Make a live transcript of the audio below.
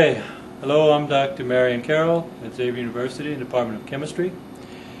Hey, hello, I'm Dr. Marion Carroll at Xavier University in the Department of Chemistry.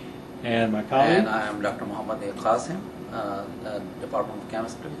 And my colleague? And I am Dr. Muhammad A. Qasim, Department of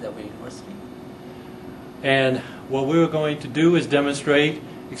Chemistry, Xavier University. And what we're going to do is demonstrate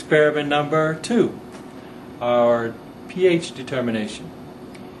experiment number 2, our pH determination.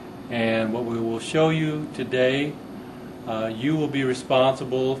 And what we will show you today, you will be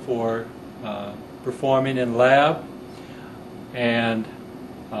responsible for performing in lab, and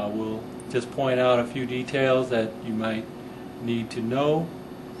we'll just point out a few details that you might need to know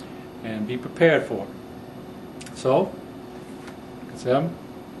and be prepared for. So, Dr.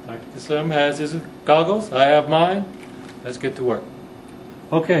 Qasim has his goggles, I have mine. Let's get to work.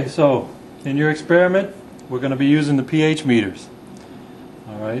 Okay, so in your experiment, we're going to be using the pH meters.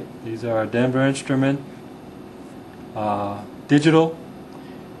 Alright, these are our Denver Instrument, digital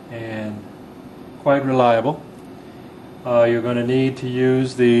and quite reliable. You're going to need to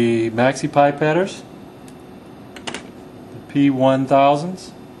use the Maxi Pipetters, the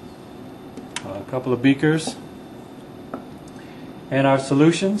P1000s, a couple of beakers, and our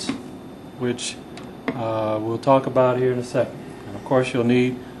solutions, which we'll talk about here in a second. And of course you'll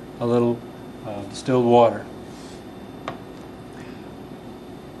need a little distilled water.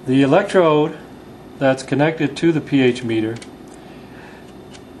 The electrode that's connected to the pH meter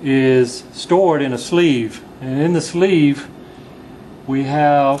is stored in a sleeve, and in the sleeve we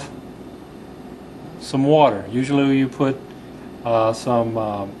have some water. Usually you put some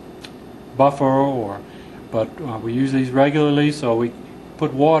buffer, but we use these regularly, so we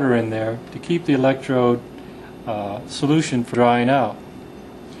put water in there to keep the electrode solution from drying out.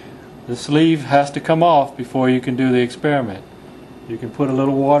 The sleeve has to come off before you can do the experiment. You can put a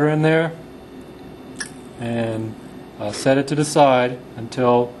little water in there and set it to the side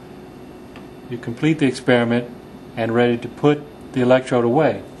until you complete the experiment and ready to put the electrode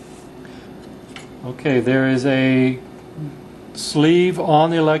away. Okay, there is a sleeve on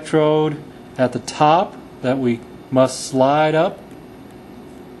the electrode at the top that we must slide up,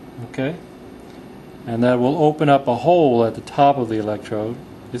 okay, and that will open up a hole at the top of the electrode.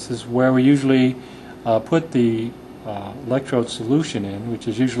 This is where we usually put the electrode solution in, which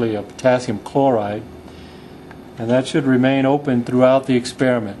is usually a potassium chloride, and that should remain open throughout the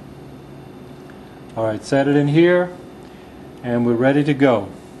experiment. Alright, set it in here and we're ready to go.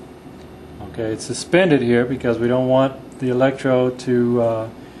 Okay, it's suspended here because we don't want the electrode to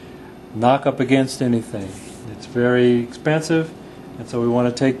knock up against anything. It's very expensive, and so we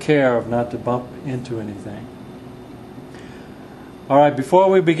want to take care of not to bump into anything. Alright, before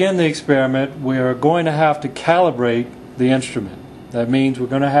we begin the experiment, we are going to have to calibrate the instrument. That means we're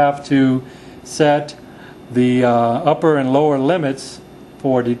going to have to set the upper and lower limits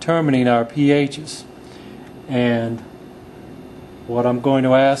for determining our pHs. And what I'm going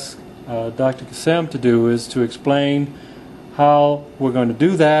to ask Dr. Qasim to do is to explain how we're going to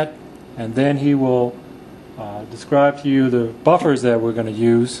do that, and then he will describe to you the buffers that we're going to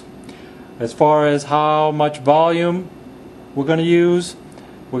use. As far as how much volume we're going to use,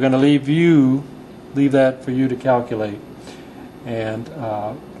 we're going to leave that for you to calculate and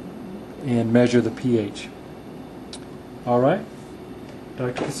measure the pH. Alright,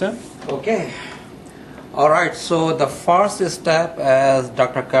 Dr. Qasim? Okay. Alright, so the first step, as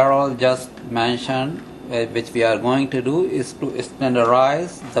Dr. Carroll just mentioned, which we are going to do, is to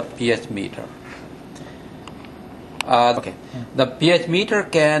standardize the pH meter. Okay, the pH meter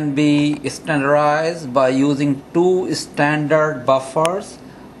can be standardized by using two standard buffers,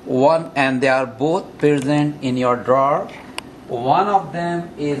 and they are both present in your drawer. One of them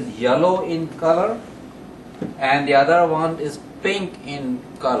is yellow in color and the other one is pink in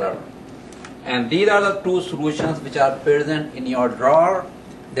color. And these are the two solutions which are present in your drawer.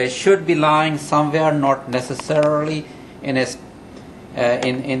 They should be lying somewhere, not necessarily in a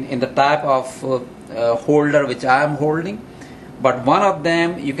in the type of holder which I am holding, but one of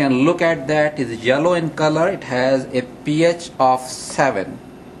them, you can look at that, is yellow in color. It has a pH of 7,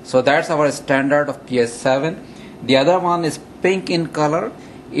 so that's our standard of pH 7. The other one is pink in color.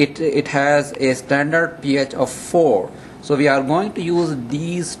 It has a standard pH of 4. So we are going to use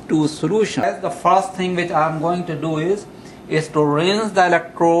these two solutions. The first thing which I am going to do is to rinse the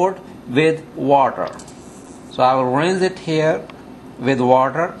electrode with water. So I will rinse it here with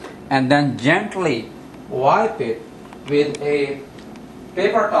water and then gently wipe it with a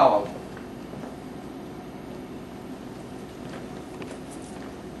paper towel.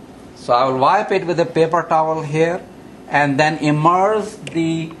 So I will wipe it with a paper towel here and then immerse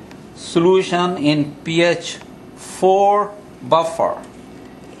the solution in pH 4 buffer.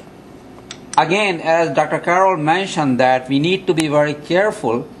 Again, as Dr. Carroll mentioned, that we need to be very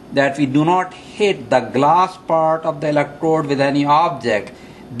careful that we do not hit the glass part of the electrode with any object.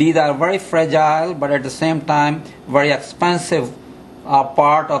 These are very fragile, but at the same time very expensive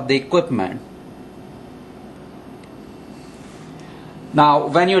part of the equipment. Now,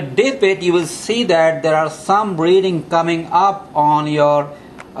 when you dip it, you will see that there are some reading coming up on your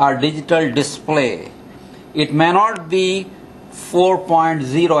digital display. It may not be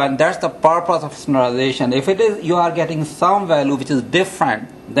 4.0, and that's the purpose of standardization. If it is, you are getting some value which is different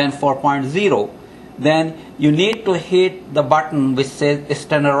than 4.0, then you need to hit the button which says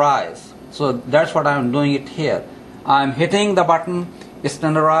standardize. So that's what I'm doing it here. I'm hitting the button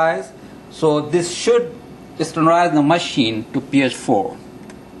standardize. So this should standardize the machine to pH4.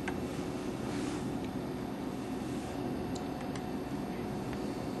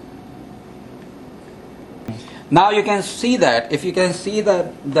 Now you can see that, if you can see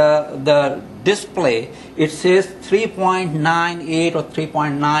the display, it says 3.98 or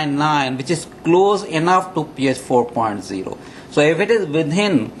 3.99, which is close enough to pH 4.0. So if it is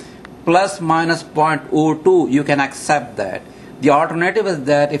within plus minus 0.02, you can accept that. The alternative is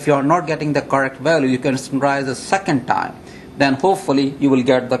that if you are not getting the correct value, you can standardize the second time. Then hopefully you will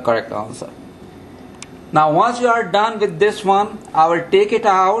get the correct answer. Now once you are done with this one, I will take it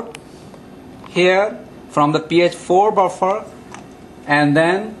out here from the pH 4 buffer, and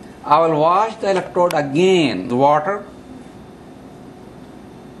then I will wash the electrode again with water.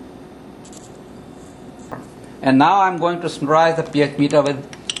 And now I'm going to standardize the pH meter with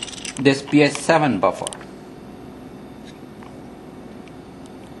this pH 7 buffer.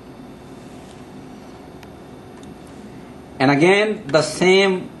 And again, the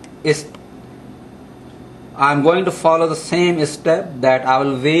same is, I'm going to follow the same step, that I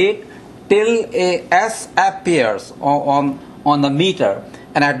will wait till a S appears on the meter,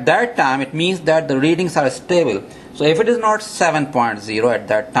 and at that time it means that the readings are stable. So if it is not 7.0 at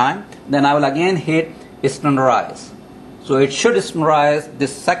that time, then I will again hit standardize. So it should standardize the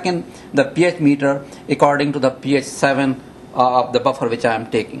pH meter according to the pH 7 of the buffer which I am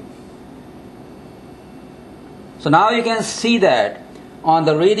taking. So now you can see that on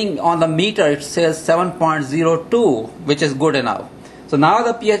the reading on the meter it says 7.02, which is good enough. So now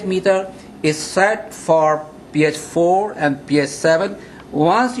the pH meter is set for pH 4 and pH 7.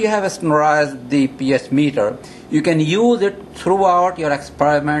 Once you have standardized the pH meter, you can use it throughout your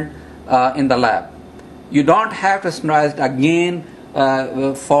experiment in the lab. You don't have to standardize it again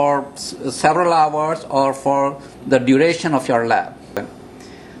for several hours or for the duration of your lab.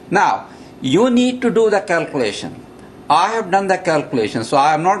 Now, you need to do the calculation. I have done the calculation, so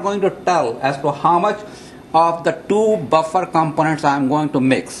I am not going to tell as to how much of the two buffer components I am going to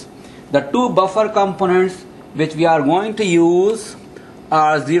mix. The two buffer components which we are going to use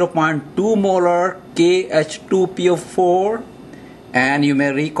are 0.2 molar KH2PO4, and you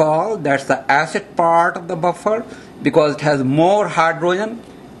may recall that's the acid part of the buffer because it has more hydrogen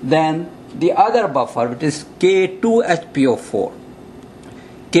than the other buffer, which is K2HPO4.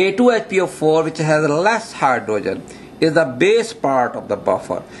 K2HPO4, which has less hydrogen, is the base part of the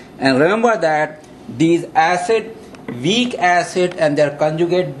buffer. And remember that these acid, weak acid and their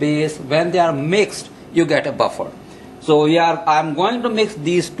conjugate base, when they are mixed, you get a buffer. So I'm going to mix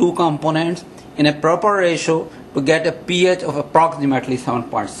these two components in a proper ratio to get a pH of approximately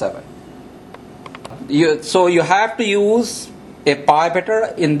 7.7. So you have to use a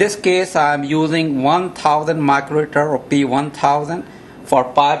pipetter. In this case, I am using 1000 microliter or P1000 for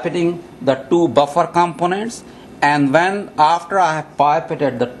pipetting the two buffer components. And after I have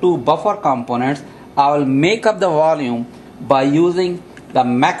pipetted the two buffer components, I will make up the volume by using the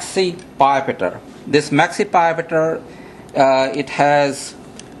Maxi pipetter. This Maxi pipetter, it has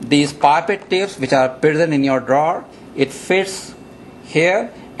these pipette tips which are present in your drawer. It fits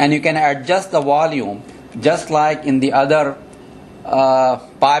here, and you can adjust the volume just like in the other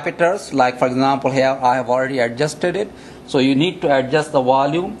pipetters. Like for example, here I have already adjusted it. So you need to adjust the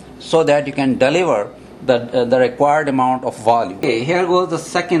volume so that you can deliver the required amount of volume. Okay, here goes the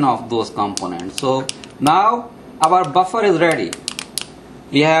second of those components. So now our buffer is ready.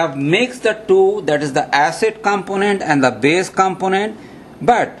 We have mixed the two, that is the acid component and the base component,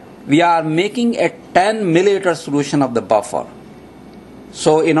 but we are making a 10 milliliter solution of the buffer.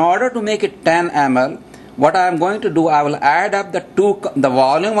 So in order to make it 10 ml, what I am going to do, I will add up the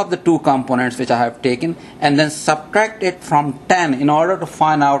volume of the two components which I have taken and then subtract it from 10 in order to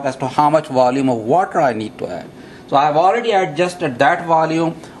find out as to how much volume of water I need to add. So I have already adjusted that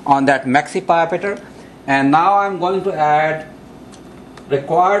volume on that Maxi pipetter, and now I am going to add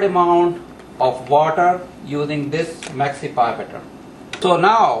required amount of water using this Maxi pipetter. So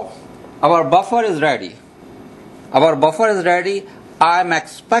now our buffer is ready. Our buffer is ready. I'm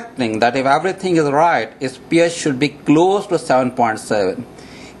expecting that if everything is right, its pH should be close to 7.7.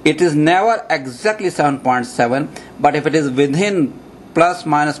 It is never exactly 7.7, but if it is within plus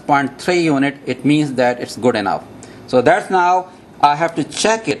minus 0.3 unit, it means that it's good enough. So that's now I have to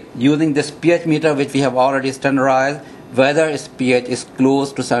check it using this pH meter which we have already standardized, whether its pH is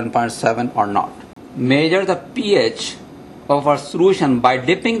close to 7.7 or not. Measure the pH of our solution by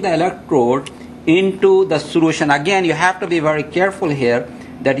dipping the electrode into the solution. Again, you have to be very careful here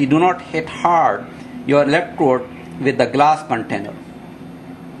that you do not hit hard your electrode with the glass container.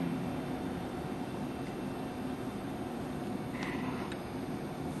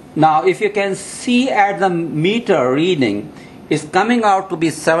 Now, if you can see at the meter reading, is coming out to be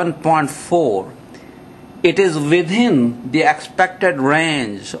 7.4. It is within the expected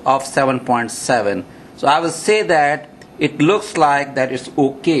range of 7.7. So I will say that it looks like that it's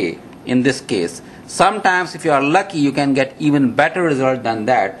okay in this case. Sometimes if you are lucky, you can get even better result than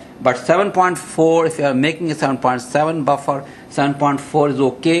that. But 7.4, if you are making a 7.7 buffer, 7.4 is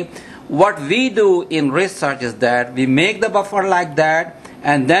okay. What we do in research is that we make the buffer like that,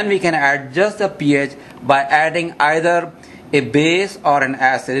 and then we can adjust the pH by adding either a base or an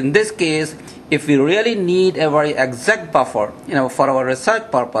acid. In this case, if we really need a very exact buffer, for our research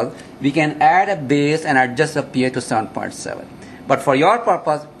purpose, we can add a base and adjust the pH to 7.7. But for your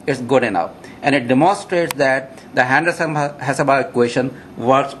purpose, it's good enough. And it demonstrates that the Henderson-Hasselbalch equation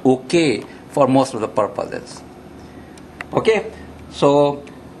works okay for most of the purposes. Okay, so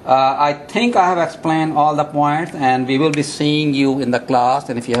I think I have explained all the points, and we will be seeing you in the class.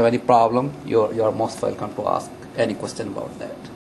 And if you have any problem, you're most welcome to ask any question about that.